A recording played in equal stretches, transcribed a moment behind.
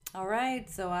All right,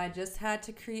 so I just had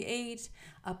to create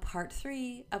a part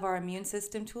 3 of our immune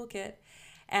system toolkit.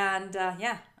 And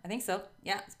yeah, I think so.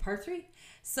 Yeah, it's part 3.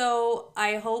 So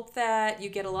I hope that you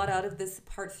get a lot out of this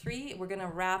part 3. We're going to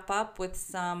wrap up with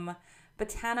some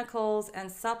botanicals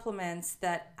and supplements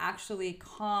that actually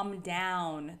calm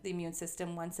down the immune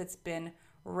system once it's been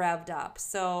revved up.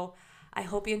 So I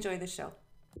hope you enjoy the show.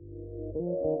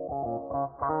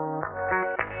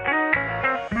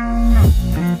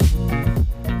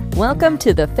 Welcome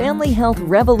to the Family Health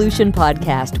Revolution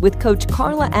podcast with Coach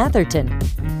Carla Atherton,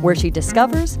 where she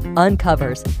discovers,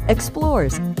 uncovers,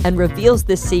 explores, and reveals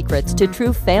the secrets to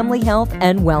true family health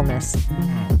and wellness.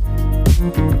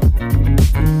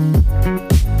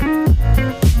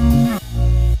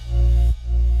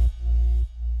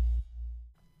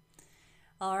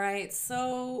 All right,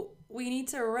 so we need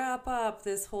to wrap up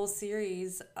this whole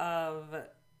series of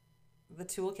the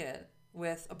toolkit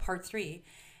with a part 3.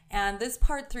 And this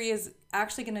part 3 is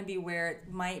actually going to be where it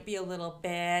might be a little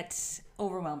bit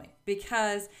overwhelming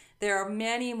because there are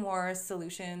many more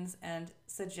solutions and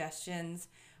suggestions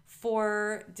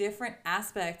for different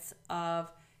aspects of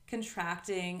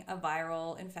contracting a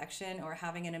viral infection or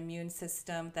having an immune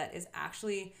system that is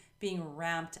actually being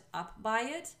ramped up by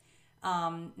it.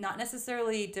 Not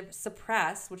necessarily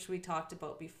suppress, which we talked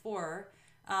about before.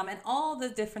 And all the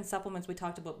different supplements we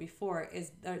talked about before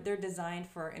they're designed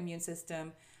for immune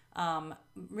system,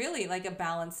 really like a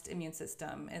balanced immune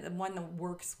system and one that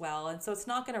works well. And so it's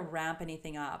not going to ramp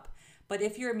anything up. But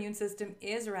if your immune system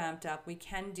is ramped up, we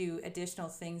can do additional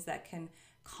things that can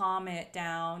calm it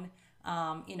down,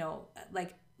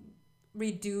 like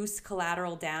reduce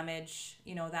collateral damage,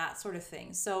 that sort of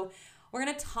thing. So we're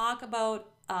going to talk about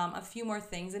a few more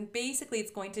things. And basically,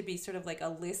 it's going to be sort of like a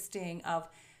listing of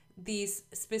these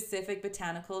specific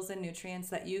botanicals and nutrients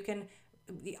that you can.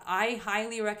 I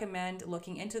highly recommend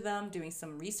looking into them, doing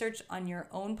some research on your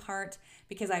own part,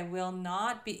 because I will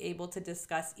not be able to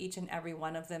discuss each and every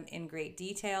one of them in great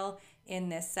detail in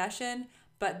this session,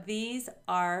 but these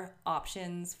are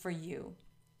options for you.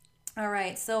 All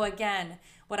right, so again,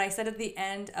 what I said at the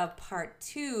end of part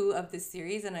 2 of this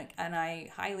series, and I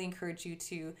highly encourage you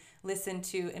to listen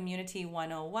to Immunity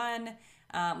 101,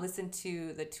 listen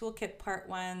to the Toolkit Part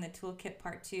 1, the Toolkit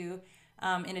Part 2,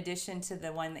 in addition to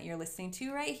the one that you're listening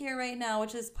to right here, right now,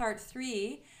 which is Part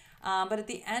 3. But at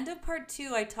the end of Part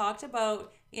 2, I talked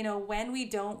about, when we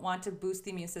don't want to boost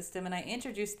the immune system, and I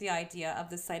introduced the idea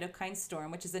of the cytokine storm,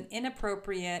 which is an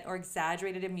inappropriate or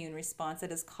exaggerated immune response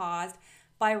that is caused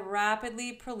by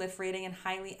rapidly proliferating and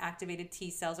highly activated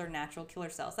T cells or natural killer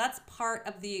cells. That's part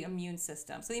of the immune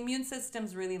system. So the immune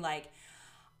system's really like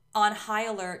on high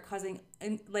alert, causing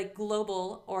like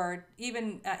global or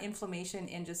even inflammation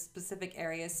in just specific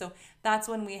areas. So that's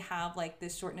when we have like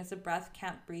this shortness of breath,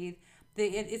 can't breathe.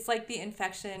 It's like the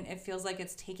infection, it feels like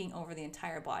it's taking over the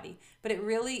entire body. But it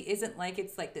really isn't like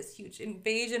it's like this huge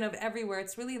invasion of everywhere.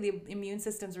 It's really the immune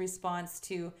system's response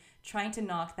to trying to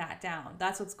knock that down.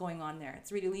 That's what's going on there.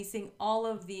 It's releasing all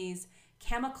of these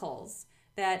chemicals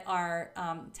that are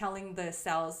telling the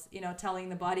cells, telling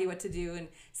the body what to do and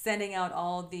sending out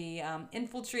all the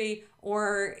infiltrate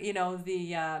or,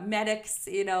 the medics,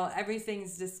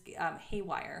 everything's just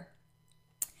haywire.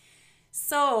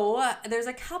 So there's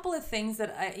a couple of things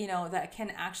that that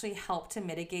can actually help to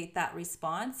mitigate that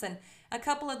response, and a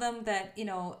couple of them that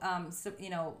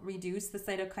reduce the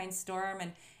cytokine storm,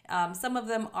 and some of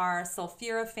them are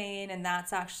sulforaphane, and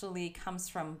that's actually comes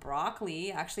from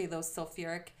broccoli. Actually, those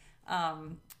sulfuric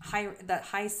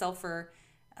high sulfur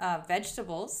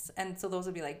vegetables, and so those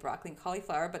would be like broccoli and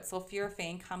cauliflower. But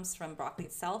sulforaphane comes from broccoli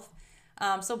itself.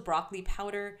 So broccoli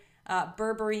powder,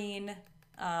 berberine,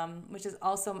 which is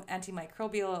also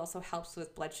antimicrobial, also helps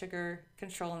with blood sugar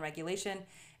control and regulation,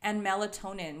 and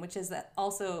melatonin, which is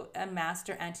also a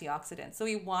master antioxidant. So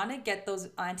we want to get those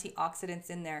antioxidants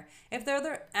in there. If there are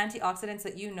other antioxidants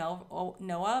that you know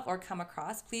of or come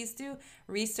across, please do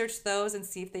research those and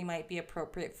see if they might be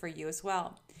appropriate for you as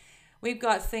well. We've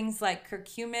got things like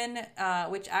curcumin,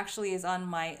 which actually is on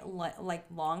my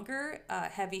longer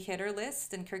heavy hitter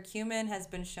list. And curcumin has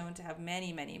been shown to have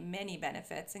many, many, many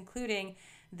benefits, including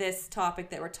this topic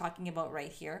that we're talking about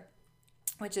right here,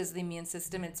 which is the immune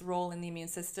system, its role in the immune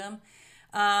system.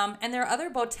 And there are other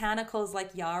botanicals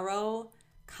like yarrow,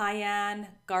 cayenne,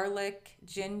 garlic,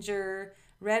 ginger,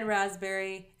 red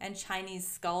raspberry, and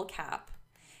Chinese skullcap.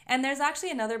 And there's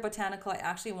actually another botanical I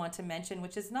actually want to mention,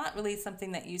 which is not really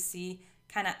something that you see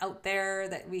kind of out there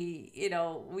that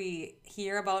we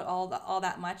hear about all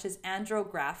that much, is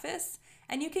Andrographis.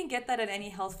 And you can get that at any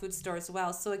health food store as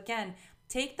well. So again,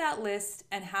 take that list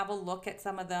and have a look at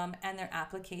some of them and their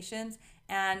applications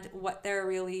and what they're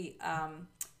really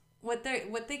what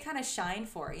they kind of shine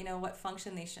for, what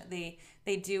function they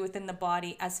do within the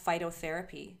body as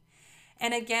phytotherapy.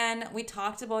 And again, we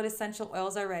talked about essential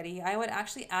oils already. I would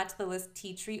actually add to the list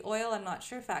tea tree oil. I'm not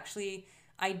sure if actually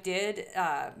I did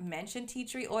mention tea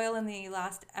tree oil in the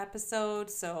last episode,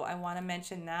 so I want to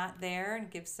mention that there and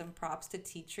give some props to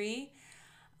tea tree.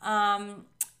 And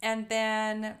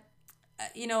then,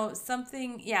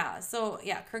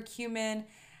 curcumin,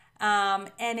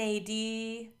 NAD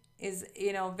is,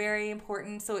 very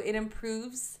important. So it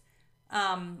improves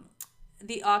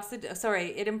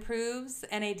it improves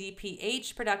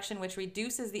NADPH production, which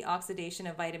reduces the oxidation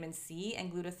of vitamin C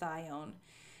and glutathione.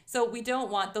 So we don't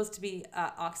want those to be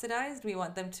oxidized. We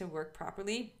want them to work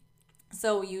properly.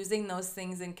 So using those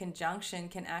things in conjunction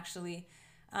can actually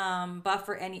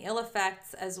buffer any ill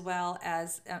effects, as well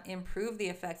as improve the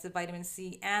effects of vitamin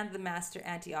C and the master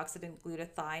antioxidant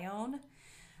glutathione.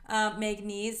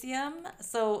 Magnesium.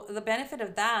 So the benefit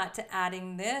of that, to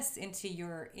adding this into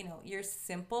your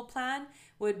simple plan,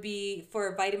 would be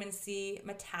for vitamin C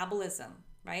metabolism,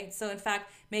 right? So in fact,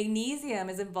 magnesium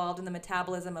is involved in the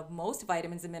metabolism of most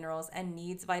vitamins and minerals and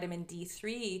needs vitamin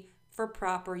D3 for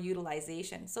proper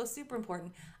utilization. So super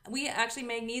important.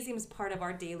 Magnesium is part of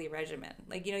our daily regimen.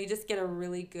 You just get a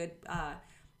really good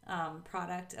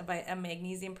product, a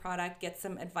magnesium product, get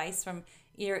some advice from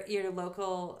your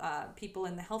local people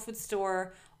in the health food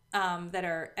store that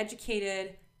are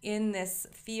educated in this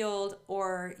field,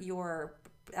 or your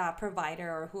provider,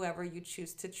 or whoever you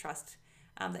choose to trust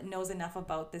that knows enough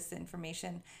about this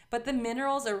information. But the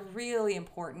minerals are really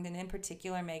important, and in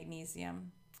particular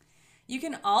magnesium. You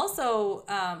can also,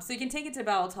 so you can take it to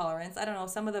bowel tolerance. I don't know,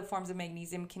 some of the forms of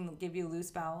magnesium can give you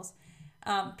loose bowels.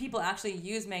 People actually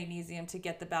use magnesium to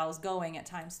get the bowels going at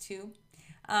times too.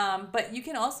 But you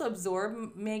can also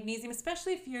absorb magnesium,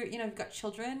 especially if you've got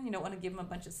children, you don't want to give them a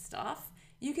bunch of stuff.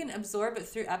 You can absorb it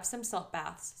through Epsom salt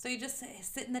baths. So you just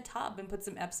sit in the tub and put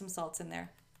some Epsom salts in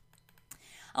there.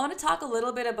 I want to talk a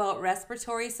little bit about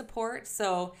respiratory support.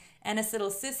 So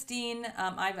N-acetylcysteine,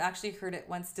 I've actually heard it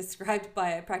once described by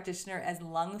a practitioner as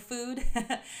lung food.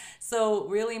 So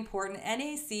really important.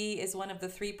 NAC is one of the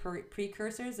three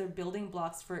precursors or building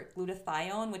blocks for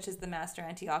glutathione, which is the master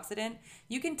antioxidant.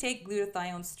 You can take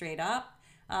glutathione straight up,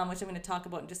 which I'm going to talk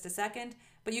about in just a second,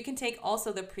 but you can take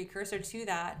also the precursor to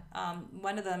that.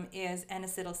 One of them is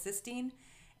N-acetylcysteine,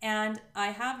 and I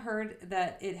have heard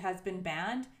that it has been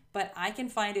banned, but I can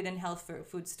find it in health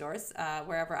food stores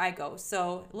wherever I go.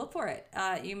 So look for it.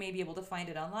 You may be able to find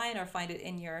it online or find it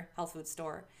in your health food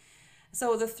store.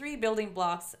 So the three building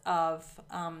blocks of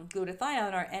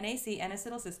glutathione are NAC,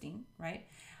 N-acetylcysteine, right?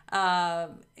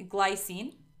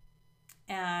 Glycine.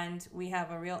 And we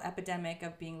have a real epidemic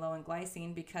of being low in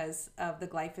glycine because of the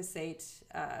glyphosate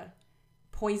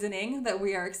poisoning that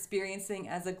we are experiencing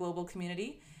as a global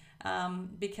community.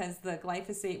 Because the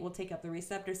glyphosate will take up the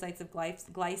receptor sites of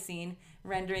glycine,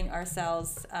 rendering our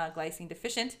cells glycine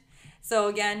deficient. So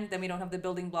again, then we don't have the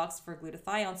building blocks for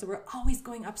glutathione. So we're always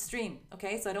going upstream.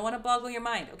 Okay, so I don't want to boggle your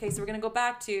mind. Okay, so we're going to go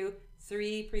back to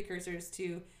three precursors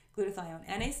to glutathione: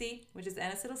 NAC, which is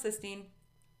N-acetylcysteine,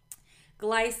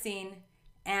 glycine,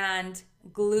 and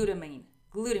glutamine.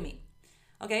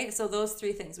 Okay, so those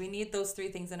three things. We need those three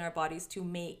things in our bodies to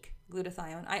make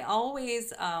glutathione. I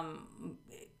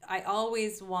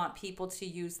always want people to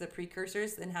use the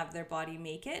precursors and have their body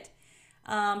make it.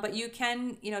 But you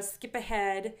can, skip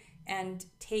ahead and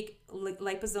take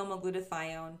liposomal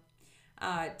glutathione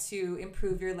to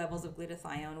improve your levels of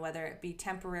glutathione, whether it be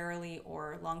temporarily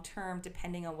or long-term,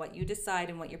 depending on what you decide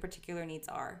and what your particular needs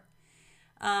are.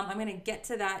 I'm going to get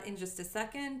to that in just a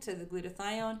second, to the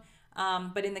glutathione.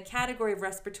 But in the category of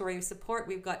respiratory support,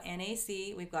 we've got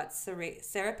NAC, we've got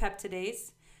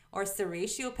serrapeptidase, or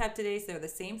serratiopeptidase. They're the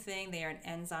same thing. They are an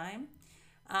enzyme.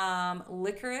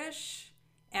 Licorice,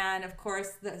 and of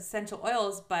course the essential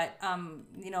oils, but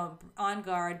On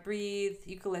Guard, Breathe,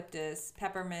 eucalyptus,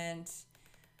 peppermint,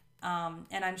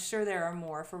 and I'm sure there are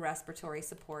more for respiratory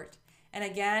support. And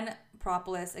again,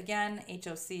 propolis, again,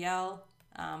 HOCl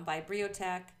by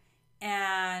Briotech,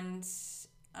 and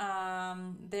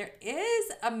there is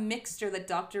a mixture that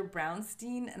Dr.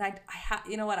 Brownstein, and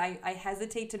I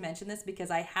hesitate to mention this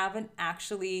because I haven't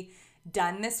actually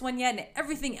done this one yet, and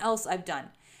everything else I've done.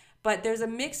 But there's a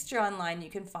mixture online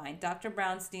you can find, Dr.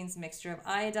 Brownstein's mixture of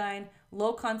iodine,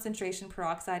 low concentration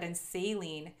peroxide, and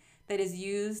saline that is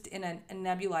used in a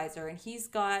nebulizer, and he's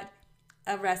got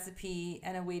a recipe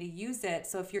and a way to use it.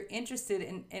 So if you're interested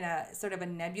in a sort of a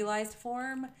nebulized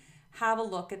form, have a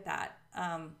look at that.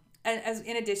 As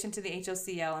in addition to the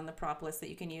HOCl and the propolis that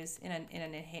you can use in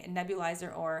a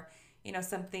nebulizer, or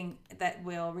something that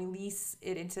will release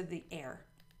it into the air.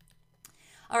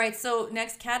 All right, so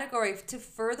next category, to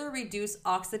further reduce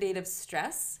oxidative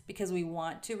stress, because we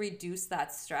want to reduce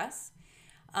that stress.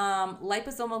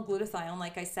 Liposomal glutathione,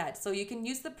 like I said. So you can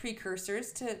use the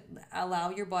precursors to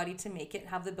allow your body to make it,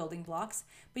 have the building blocks,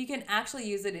 but you can actually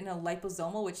use it in a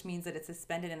liposomal, which means that it's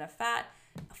suspended in a fat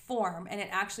form, and it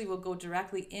actually will go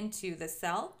directly into the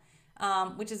cell,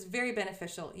 which is very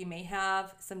beneficial. You may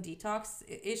have some detox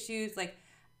issues. Like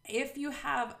if you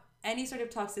have any sort of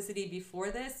toxicity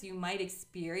before this, you might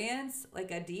experience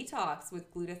like a detox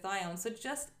with glutathione. So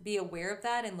just be aware of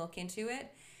that and look into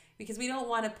it, because we don't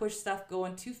want to push stuff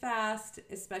going too fast,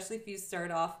 especially if you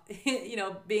start off,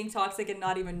 being toxic and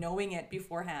not even knowing it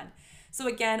beforehand. So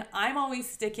again, I'm always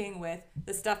sticking with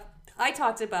the stuff I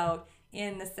talked about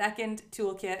in the second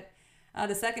toolkit,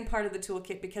 the second part of the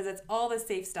toolkit, because it's all the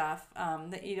safe stuff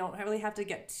that you don't really have to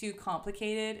get too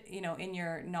complicated, in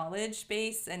your knowledge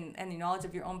base and your knowledge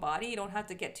of your own body. You don't have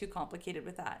to get too complicated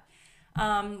with that.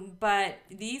 But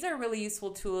these are really useful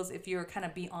tools if you're kind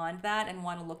of beyond that and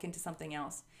want to look into something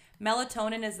else.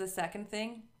 Melatonin is the second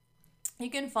thing. You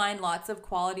can find lots of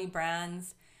quality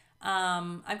brands.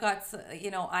 I've got,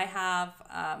 I have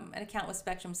an account with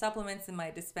Spectrum Supplements in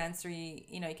my dispensary.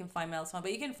 You can find melatonin,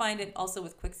 but you can find it also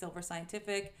with Quicksilver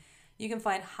Scientific. You can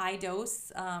find High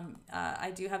Dose.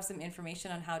 I do have some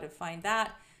information on how to find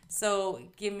that. So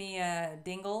give me a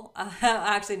dingle.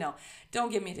 Actually, no,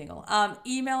 don't give me a dingle.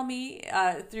 Email me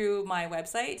through my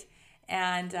website,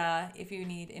 and if you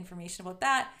need information about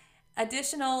that.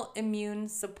 Additional immune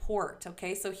support.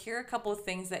 Okay, so here are a couple of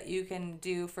things that you can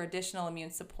do for additional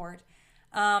immune support.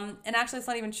 And actually, it's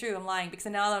not even true. I'm lying, because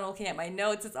now that I'm looking at my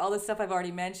notes, it's all the stuff I've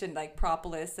already mentioned, like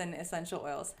propolis and essential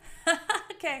oils.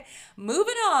 Okay,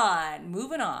 moving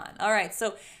on. All right,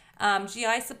 so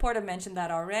GI support, I mentioned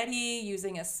that already,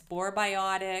 using a spore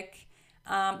biotic.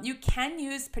 You can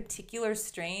use particular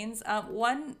strains.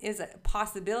 One is a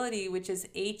possibility, which is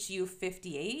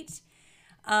HU58.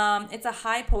 It's a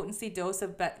high potency dose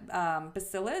of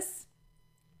Bacillus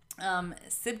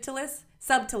subtilis,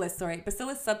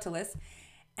 Bacillus subtilis,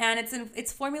 and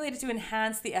it's formulated to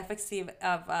enhance the efficacy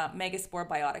of Megaspore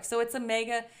biotic. So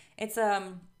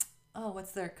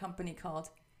what's their company called?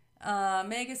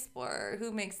 Megaspore.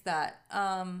 Who makes that?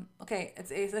 Okay,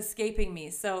 it's escaping me.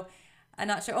 So I'm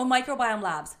not sure. Oh, Microbiome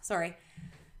Labs. Sorry,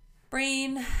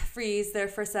 brain freeze there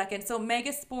for a second. So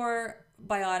Megaspore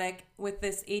biotic with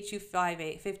this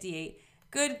HU58,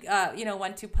 good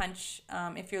 1-2 punch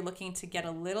if you're looking to get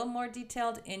a little more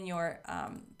detailed in your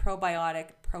probiotic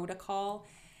protocol.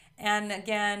 And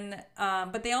again,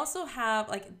 but they also have,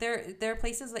 like, there are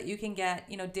places that you can get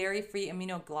dairy-free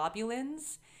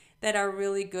immunoglobulins that are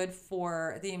really good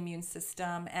for the immune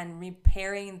system and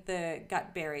repairing the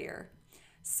gut barrier.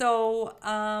 So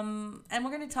and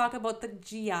we're going to talk about the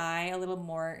GI a little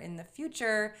more in the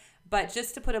future. But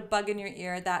just to put a bug in your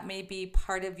ear, that may be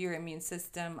part of your immune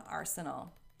system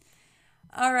arsenal.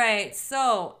 All right,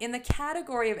 so in the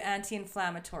category of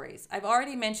anti-inflammatories, I've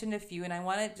already mentioned a few, and I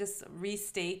want to just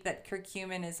restate that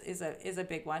curcumin is a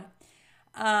big one.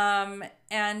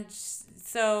 And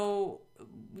so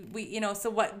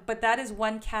but that is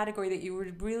one category that you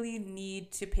would really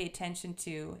need to pay attention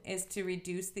to, is to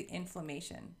reduce the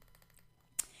inflammation.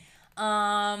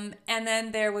 And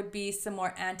then there would be some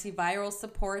more antiviral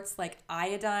supports like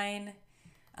iodine,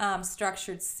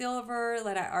 structured silver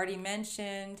that I already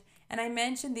mentioned. And I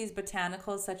mentioned these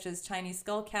botanicals such as Chinese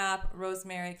skullcap,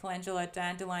 rosemary, calendula,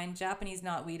 dandelion, Japanese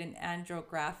knotweed, and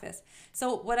andrographis.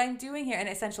 So what I'm doing here, and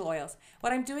essential oils,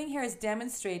 what I'm doing here is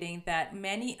demonstrating that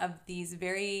many of these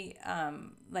very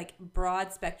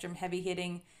broad spectrum, heavy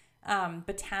hitting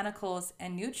botanicals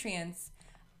and nutrients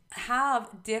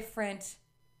have different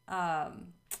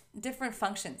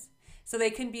functions. So they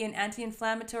can be an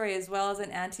anti-inflammatory as well as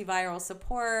an antiviral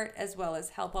support, as well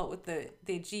as help out with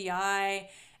the GI,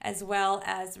 as well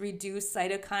as reduce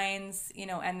cytokines,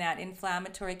 and that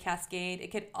inflammatory cascade.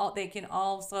 They can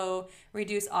also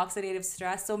reduce oxidative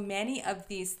stress. So many of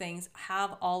these things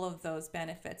have all of those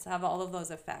benefits, have all of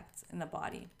those effects in the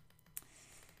body.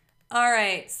 All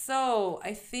right, so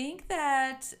I think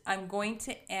that I'm going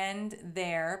to end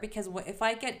there, because if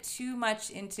I get too much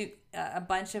into a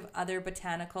bunch of other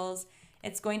botanicals,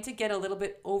 it's going to get a little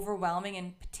bit overwhelming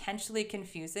and potentially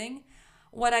confusing.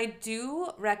 What I do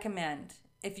recommend,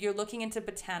 if you're looking into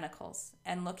botanicals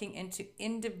and looking into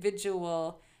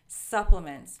individual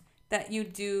supplements, that you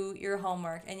do your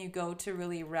homework and you go to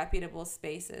really reputable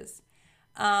spaces.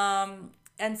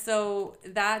 And so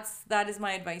that is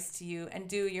my advice to you, and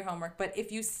do your homework. But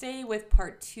if you stay with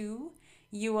part 2,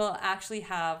 you will actually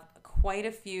have quite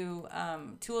a few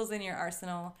tools in your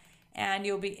arsenal, and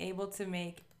you'll be able to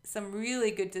make some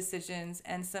really good decisions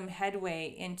and some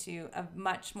headway into a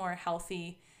much more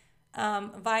healthy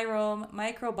microbiome,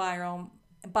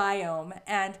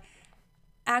 and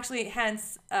actually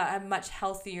hence a much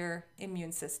healthier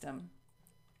immune system.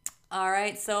 All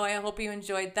right, so I hope you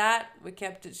enjoyed that. We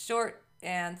kept it short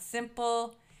and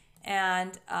simple,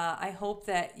 and I hope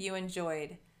that you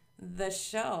enjoyed the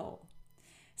show.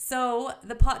 So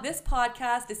this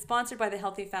podcast is sponsored by the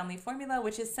Healthy Family Formula,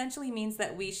 which essentially means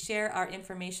that we share our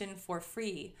information for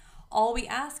free. All we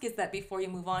ask is that before you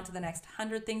move on to the next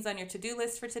 100 things on your to-do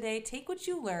list for today, take what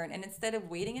you learn, and instead of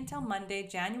waiting until Monday,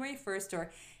 January 1st,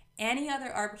 or any other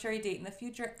arbitrary date in the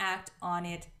future, act on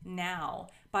it now.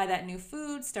 Buy that new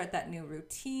food, start that new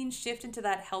routine, shift into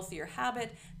that healthier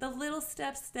habit. The little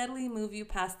steps steadily move you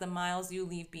past the miles you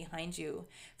leave behind you.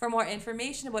 For more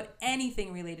information about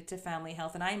anything related to family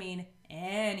health, and I mean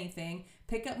anything,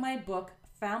 pick up my book,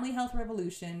 Family Health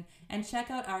Revolution, and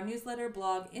check out our newsletter,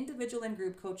 blog, individual and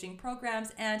group coaching programs,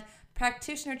 and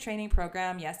practitioner training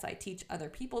program. Yes, I teach other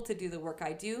people to do the work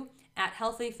I do at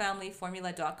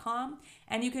healthyfamilyformula.com.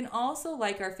 And you can also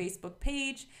like our Facebook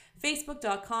page,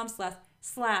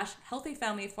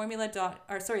 facebook.com/healthyfamilyformula.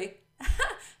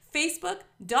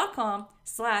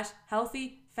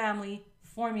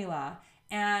 facebook.com/healthyfamilyformula.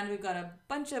 And we've got a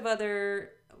bunch of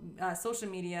other social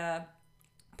media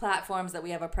platforms that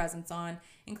we have a presence on,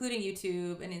 including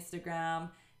YouTube and Instagram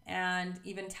and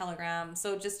even Telegram.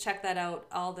 So just check that out.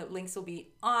 All the links will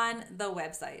be on the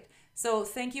website. So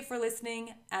thank you for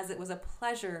listening, as it was a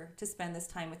pleasure to spend this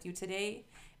time with you today.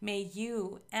 May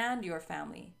you and your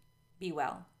family be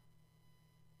well.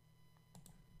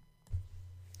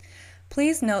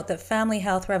 Please note that Family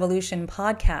Health Revolution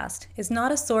podcast is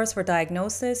not a source for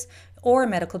diagnosis or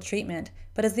medical treatment,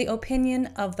 but is the opinion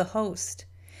of the host.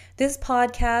 This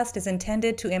podcast is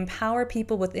intended to empower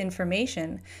people with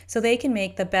information so they can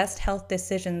make the best health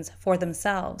decisions for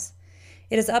themselves.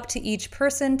 It is up to each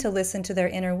person to listen to their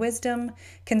inner wisdom,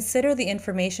 consider the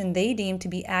information they deem to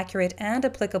be accurate and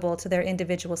applicable to their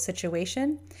individual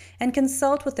situation, and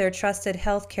consult with their trusted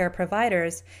healthcare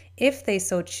providers, if they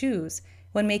so choose,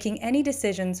 when making any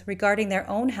decisions regarding their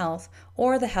own health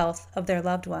or the health of their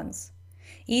loved ones.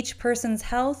 Each person's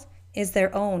health is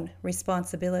their own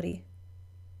responsibility.